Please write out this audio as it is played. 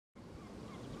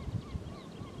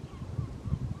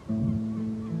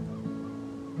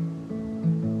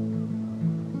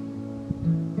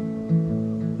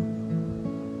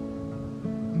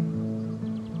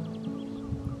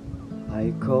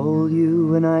you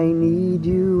when I need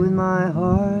you, and my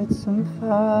heart's on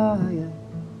fire.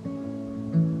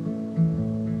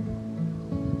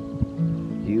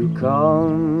 You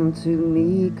come to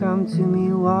me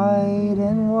wide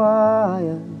and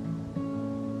wide.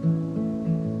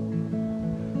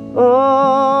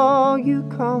 Oh, you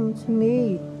come to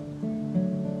me,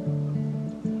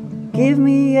 give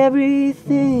me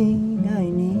everything I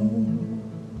need.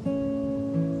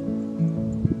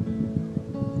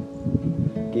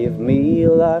 Give me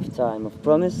a lifetime of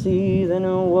promises and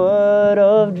a word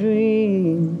of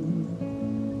dreams.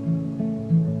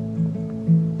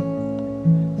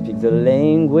 Speak the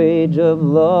language of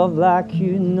love like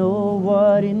you know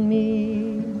what it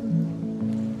means.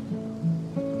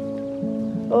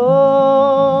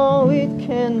 Oh, it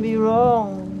can be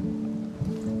wrong.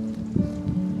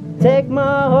 Take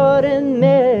my heart and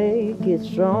make it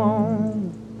strong.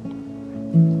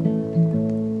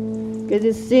 'Cause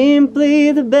it's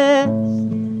simply the best,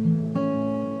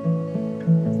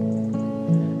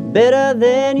 better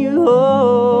than you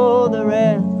hold the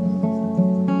rest,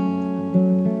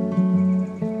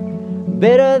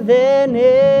 better than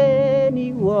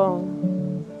anyone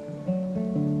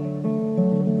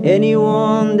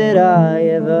that I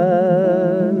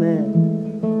ever met.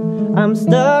 I'm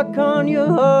stuck on your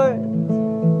heart,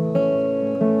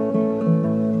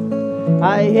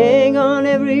 I hang on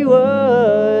every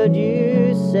word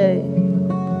you say.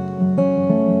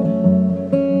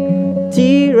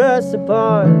 Tear us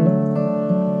apart,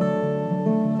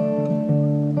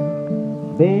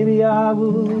 baby, I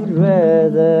would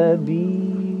rather be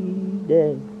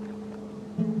dead.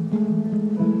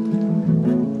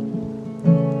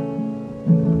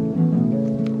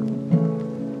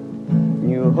 In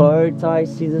your heart I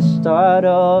see the start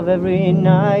of every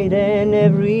night and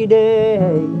every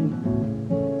day.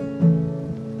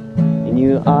 In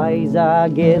your eyes I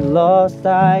get lost,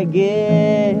 I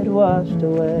get washed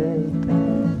away.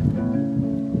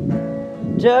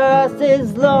 Just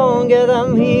as long as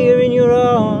I'm here in your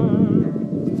arms,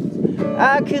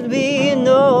 I could be in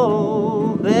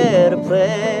no better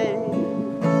place.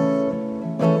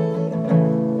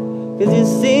 'Cause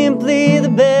you're simply the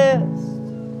best,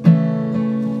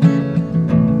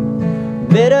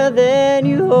 better than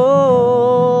you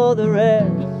hold the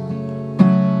rest,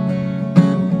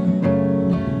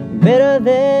 better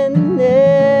than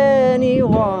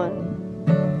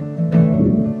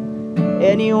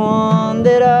anyone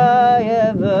that I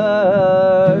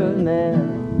ever met.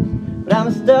 But I'm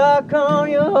stuck on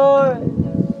your heart,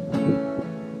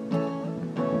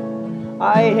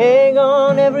 I hang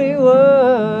on every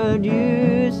word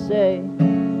you say.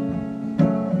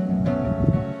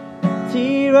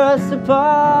 Tear us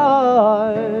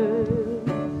apart,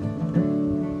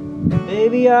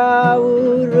 baby, I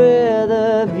would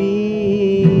rather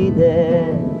be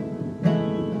dead.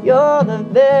 You're the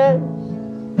best,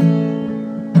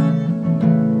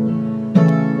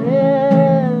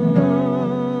 yeah,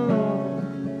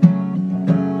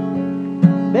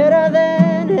 better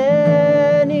than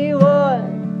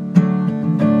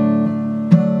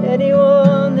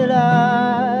anyone that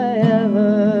I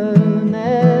ever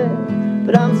met.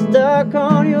 But I'm stuck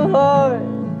on your heart,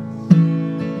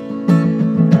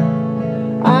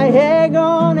 I hang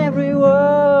on every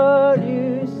word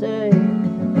you say.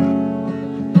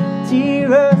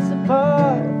 Tear us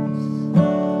apart,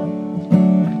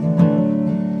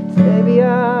 baby,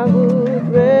 I would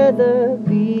rather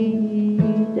be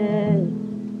dead.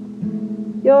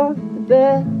 You're the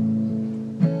best,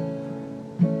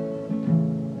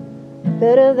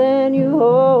 better than you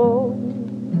hold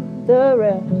the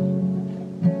rest,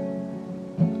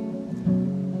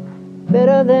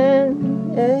 better than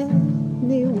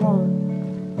anyone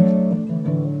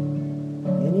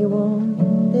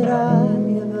that I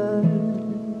ever met.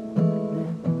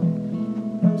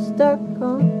 I'm stuck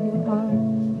on your heart,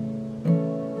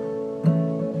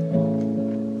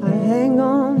 I hang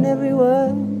on every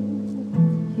word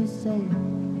you say.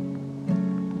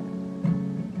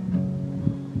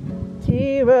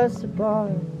 Tear us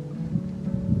apart,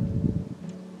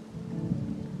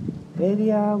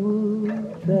 baby, I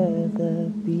would rather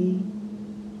be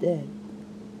dead.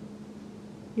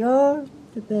 You're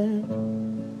the best,